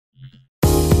Hey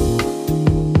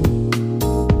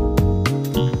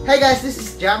guys, this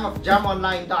is Jam of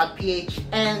jamonline.ph,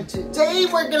 and today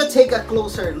we're gonna take a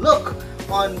closer look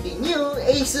on the new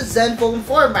ASUS Zenfone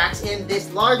 4 Max in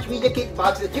this large media kit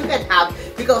box that you can have,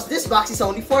 because this box is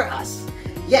only for us.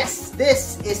 Yes,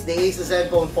 this is the ASUS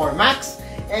Zenfone 4 Max,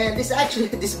 and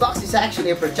this box is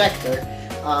actually a projector,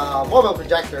 mobile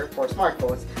projector for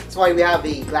smartphones. That's why we have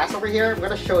the glass over here. I'm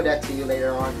gonna show that to you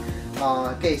later on.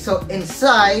 Okay, so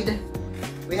inside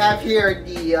we have here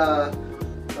the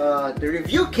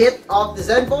review kit of the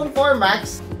Zenfone 4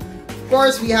 Max. Of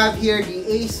course, we have here the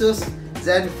ASUS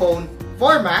Zenfone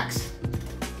 4 Max.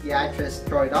 Yeah, just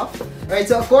throw it off. Alright,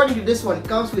 so according to this one, it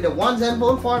comes with a one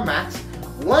Zenfone 4 Max,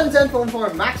 one Zenfone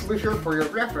 4 Max version for your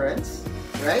reference,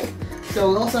 right? So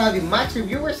we also have a Max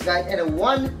Reviewer's Guide and a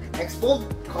one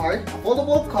X-Fold card, a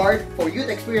foldable card for you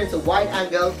to experience a wide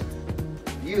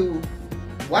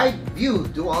view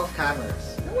dual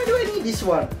cameras. Now, why do I need this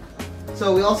one?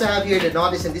 So we also have here the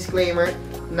notice and disclaimer.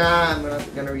 Nah, I'm not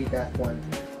gonna read that one.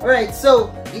 Alright,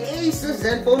 so the ASUS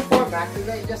Zenfone 4 Max, as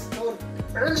I just told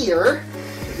earlier,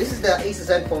 this is the ASUS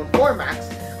Zenfone 4 Max,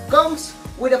 comes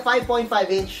with a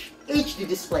 5.5-inch HD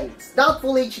display. It's not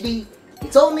full HD,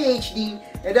 it's only HD,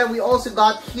 and then we also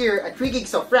got here a 3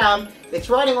 gigs of RAM. It's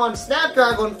running on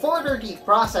Snapdragon 430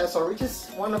 processor, which is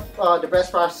one of the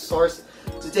best processors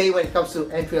today when it comes to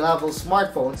entry-level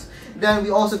smartphones. Then we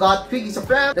also got 3 gigs of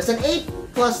RAM. There's an 8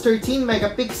 plus 13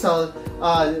 megapixel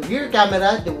rear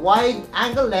camera. The wide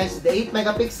angle lens is the 8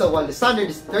 megapixel, while the standard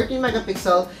is 13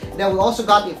 megapixel. Then we also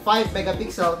got a 5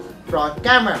 megapixel front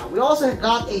camera. We also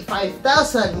got a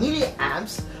 5000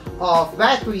 milliamps of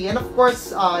battery, and of course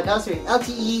that's your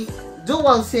LTE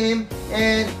dual SIM,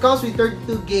 and it comes with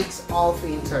 32 gigs of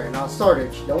internal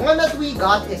storage. The one that we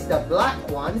got is the black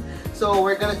one, so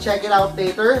we're gonna check it out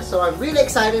later. So I'm really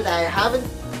excited. I haven't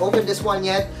opened this one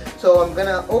yet, so I'm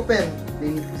gonna open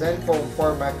the Zenfone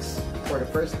 4 Max for the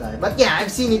first time. But yeah,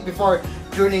 I've seen it before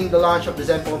during the launch of the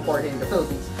Zenfone 4 in the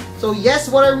Philippines. So yes,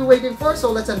 what are we waiting for?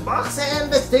 So let's unbox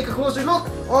and let's take a closer look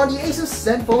on the ASUS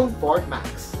Zenfone 4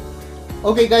 Max.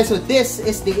 Okay guys, so this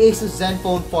is the ASUS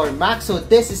Zenfone 4 Max. So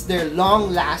this is their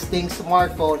long-lasting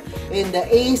smartphone in the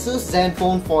ASUS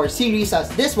Zenfone 4 series, as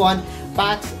this one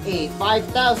packs a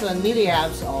 5000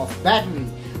 milliamps of battery.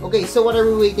 Okay, so what are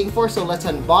we waiting for? So let's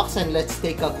unbox and let's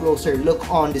take a closer look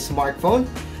on the smartphone.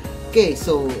 Okay,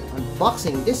 so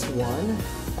unboxing this one.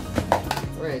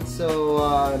 Alright,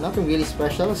 so nothing really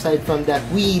special aside from that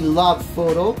we love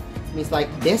photo. It means like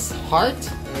this heart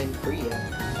in Korea.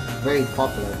 Very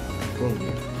popular.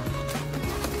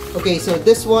 Okay, so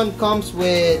this one comes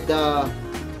with the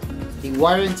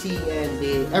warranty and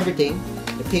the everything,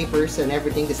 the papers and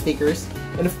everything, the stickers,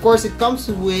 and of course it comes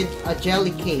with a jelly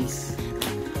case.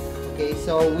 Okay,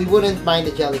 so we wouldn't mind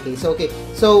the jelly case. Okay,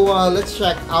 so let's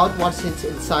check out what's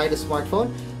inside the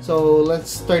smartphone. So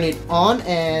let's turn it on,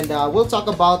 and we'll talk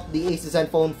about the ASUS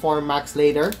Zenfone 4 Max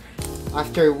later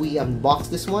after we unbox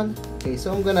this one. Okay,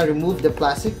 so I'm gonna remove the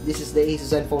plastic. This is the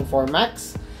ASUS Zenfone 4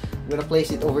 Max. I'm gonna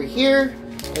place it over here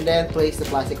and then place the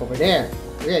plastic over there.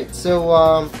 Alright,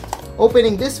 so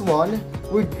opening this one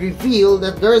would reveal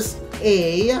that there's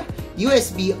a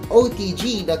USB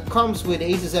OTG that comes with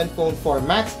ASUS Zenfone 4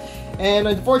 Max, and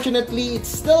unfortunately it's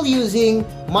still using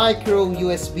micro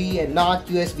USB and not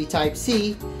USB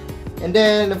Type-C. And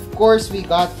then of course we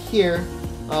got here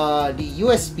the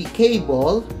USB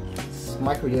cable. It's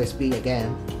micro USB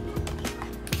again.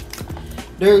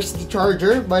 There's the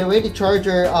charger. By the way, the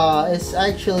charger is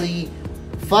actually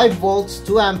 5 volts,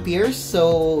 2 amperes.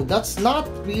 So that's not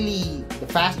really the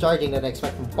fast charging that I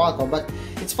expect from Qualcomm, but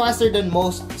it's faster than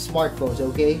most smartphones,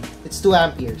 okay? It's 2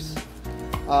 amperes.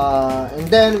 And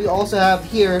then we also have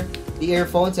here the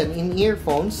earphones and in-ear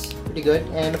phones. Pretty good.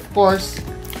 And of course,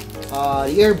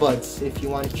 the earbuds if you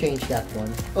want to change that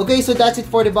one. Okay, so that's it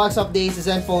for the box of the ASUS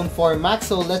Zenfone 4 Max.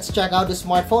 So let's check out the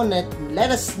smartphone and let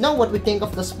us know what we think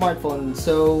of the smartphone.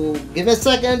 So give me a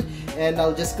second and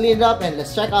I'll just clean it up and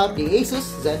let's check out the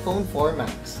ASUS Zenfone 4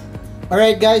 Max.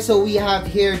 Alright guys, so we have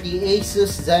here the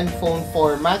ASUS Zenfone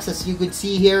 4 Max. As you could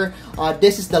see here,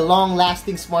 this is the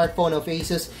long-lasting smartphone of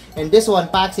ASUS, and this one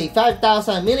packs a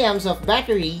 5000 milliamps of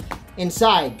battery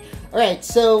inside. Alright,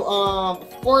 so of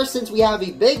course, since we have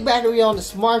a big battery on the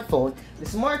smartphone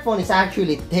is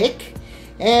actually thick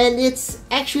and it's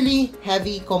actually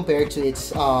heavy compared to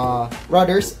its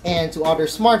brothers and to other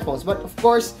smartphones. But of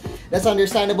course, that's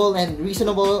understandable and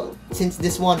reasonable since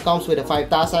this one comes with a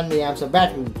 5000 milliamps of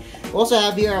battery. We also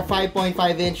have here a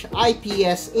 5.5-inch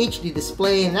IPS HD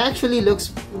display, and actually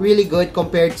looks really good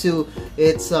compared to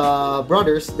its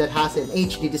brothers that has an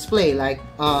HD display. Like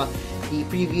the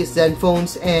previous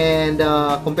Zenphones and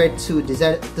compared to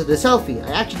the selfie.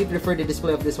 I actually prefer the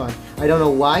display of this one. I don't know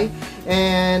why.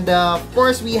 And of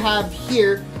course, we have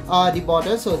here the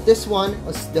button. So this one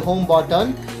is the home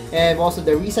button, and also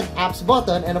the recent apps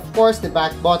button, and of course the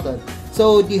back button.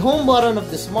 So the home button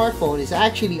of the smartphone is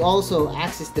actually also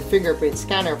access the fingerprint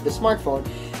scanner of the smartphone,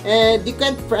 and you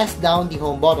can press down the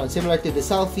home button similar to the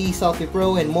Selfie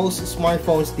Pro, and most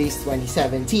smartphones this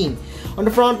 2017. On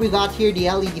the front, we got here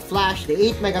the LED flash, the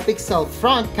 8 megapixel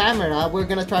front camera. We're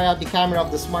gonna try out the camera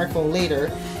of the smartphone later.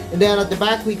 And then at the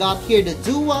back, we got here the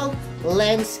dual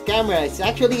lens camera. It's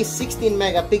actually a 16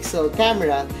 megapixel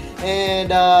camera,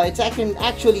 and it can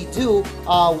actually do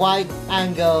wide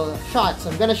angle shots.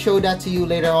 I'm gonna show that to you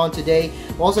later on today.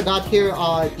 We also got here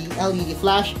the LED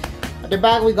flash. At the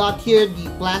back, we got here the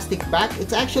plastic back.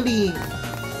 It's actually,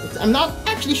 I'm not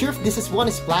actually sure if this one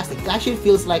is plastic. It actually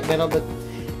feels like metal, but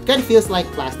it kind of feels like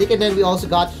plastic. And then we also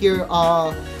got here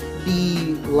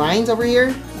the lines over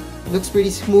here. Looks pretty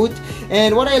smooth.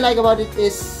 And what I like about it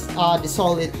is the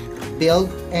solid build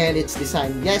and its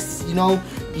design. Yes, you know,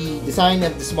 the design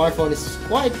of the smartphone is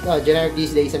quite generic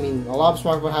these days. I mean, a lot of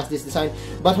smartphone has this design,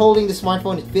 but holding the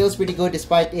smartphone, it feels pretty good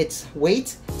despite its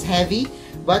weight. It's heavy,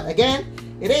 but again,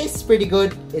 it is pretty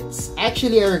good. It's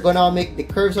actually ergonomic. The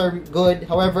curves are good.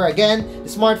 However, again, the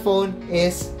smartphone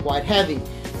is quite heavy.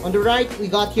 On the right, we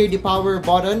got here the power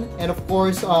button, and of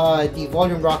course the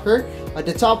volume rocker. At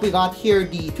the top, we got here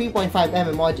the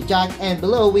 3.5mm audio jack, and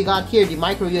below we got here the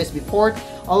micro USB port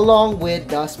along with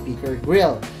the speaker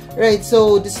grill. Right,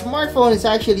 so the smartphone is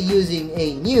actually using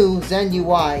a new Zen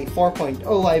UI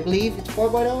 4.0, I believe. It's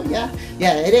 4.0?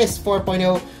 Yeah, it is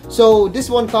 4.0. So this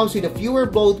one comes with a fewer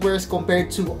bloatwares compared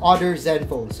to other Zen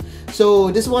phones.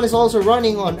 So this one is also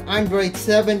running on Android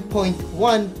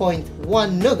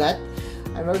 7.1.1 Nougat.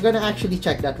 And we're gonna actually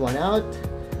check that one out.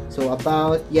 So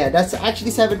that's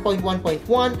actually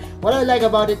 7.1.1. What I like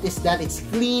about it is that it's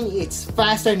clean, it's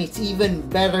faster, and it's even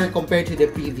better compared to the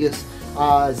previous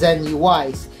Zen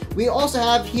UIs. We also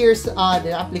have here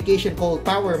the application called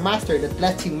Power Master that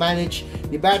lets you manage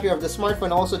the battery of the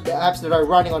smartphone, also the apps that are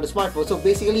running on the smartphone. So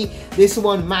basically, this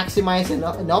one maximizes and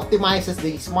optimizes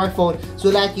the smartphone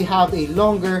so that you have a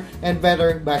longer and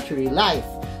better battery life.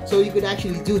 So you could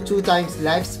actually do 2 times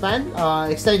lifespan,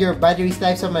 extend your battery's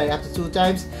lifespan by up to 2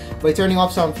 times by turning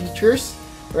off some features,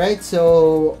 right?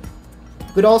 So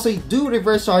you could also do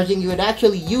reverse charging. You would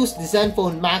actually use the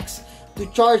Zenfone Max to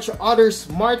charge other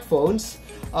smartphones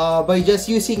by just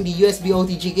using the USB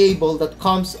OTG cable that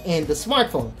comes in the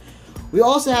smartphone. We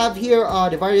also have here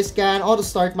the virus scan, auto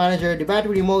start manager, the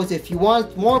battery modes. If you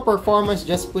want more performance,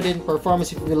 just put in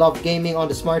performance if you love gaming on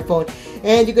the smartphone.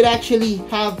 And you could actually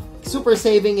have super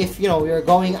saving if you know you're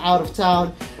going out of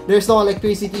town, there's no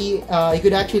electricity. You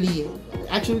could actually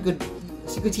as you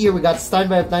could see here, we got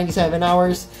standby of 97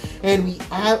 hours, and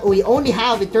we only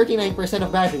have a 39%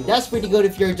 of battery. That's pretty good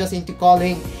if you're just into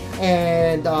calling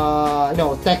and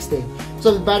texting.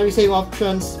 So the battery saving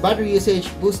options, battery usage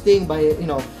boosting by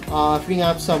freeing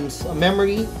up some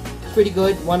memory, pretty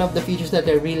good. One of the features that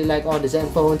I really like on the Zen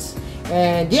phones.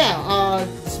 And yeah,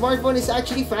 the smartphone is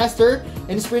actually faster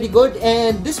and it's pretty good.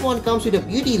 And this one comes with a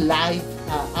Beauty Live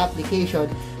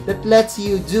application that lets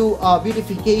you do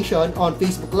beautification on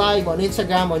Facebook Live, on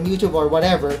Instagram, on YouTube, or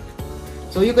whatever.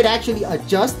 So you could actually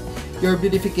adjust your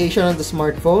beautification on the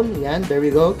smartphone. And there we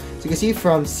go. So you can see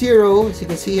from 0, as you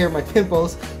can see here, my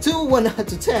pimples, to 1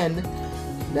 to 10.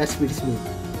 That's pretty smooth.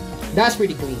 That's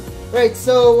pretty clean. Right,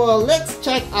 so let's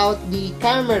check out the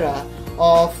camera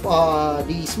of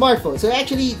the smartphone. So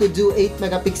actually you could do 8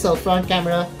 megapixel front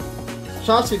camera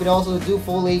shots. You could also do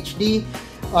full HD.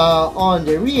 On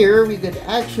the rear, we could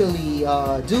actually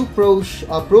do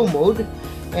pro mode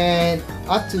and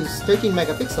up to 13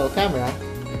 megapixel camera,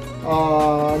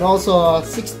 and also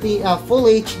 60 full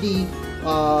HD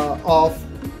of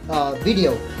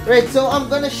video. Right, so I'm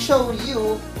gonna show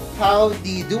you how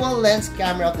the dual lens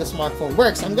camera of the smartphone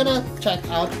works. I'm gonna check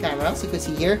out the camera. So you can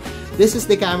see here, this is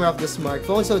the camera of the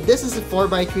smartphone. So this is a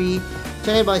 4:3,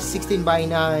 channel by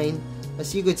 16:9.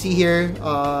 As you could see here,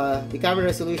 the camera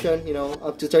resolution,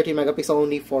 up to 13 megapixel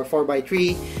only for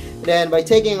 4:3. Then by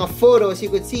taking a photo, as you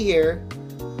could see here,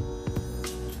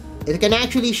 it can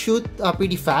actually shoot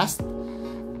pretty fast.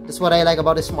 That's what I like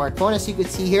about the smartphone. As you could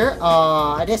see here,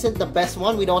 it isn't the best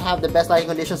one. We don't have the best lighting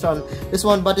conditions on this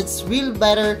one, but it's real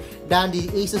better than the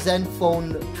ASUS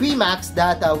Zenfone 3 Max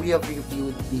that we have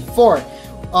reviewed before.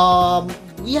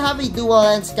 We have a dual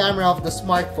lens camera of the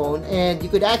smartphone, and you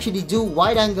could actually do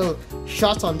wide angle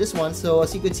shots on this one. So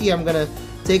as you could see, I'm gonna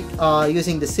take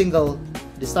using the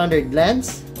standard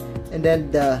lens, and then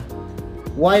the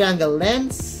wide angle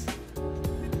lens.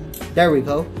 There we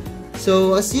go.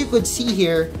 So as you could see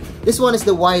here, this one is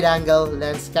the wide angle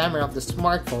lens camera of the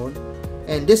smartphone,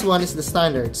 and this one is the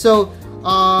standard. So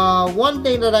one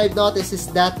thing that I've noticed is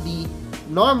that the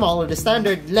normal or the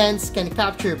standard lens can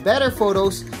capture better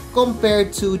photos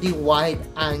compared to the wide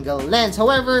angle lens.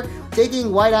 However,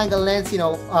 taking wide angle lens,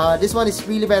 this one is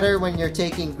really better when you're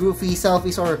taking goofy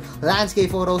selfies or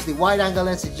landscape photos. The wide angle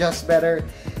lens is just better.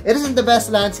 It isn't the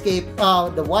best landscape,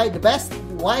 the best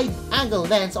wide angle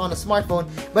lens on a smartphone,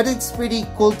 but it's pretty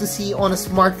cool to see on a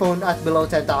smartphone at below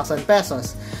 10,000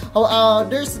 pesos.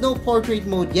 There's no portrait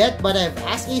mode yet, but I've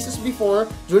asked ASUS before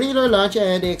during their launch,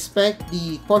 and they expect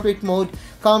the portrait mode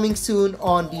coming soon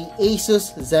on the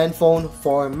ASUS Zenfone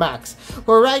 4 Max.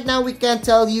 For right now, we can't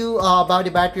tell you about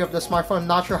the battery of the smartphone. I'm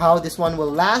not sure how this one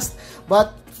will last,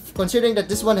 but considering that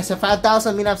this one has a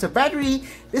 5,000 mAh of battery,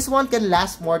 this one can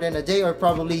last more than a day or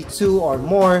probably 2 or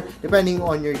more depending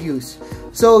on your use.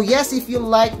 So yes, if you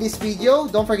like this video,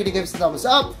 don't forget to give us a thumbs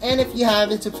up, and if you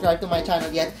haven't subscribed to my channel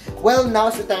yet, well,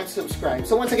 now's the time to subscribe.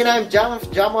 So once again, I'm Jam of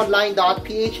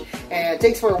jamonline.ph, and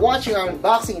thanks for watching our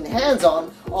unboxing and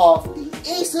hands-on of the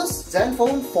ASUS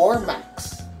Zenfone 4 Max.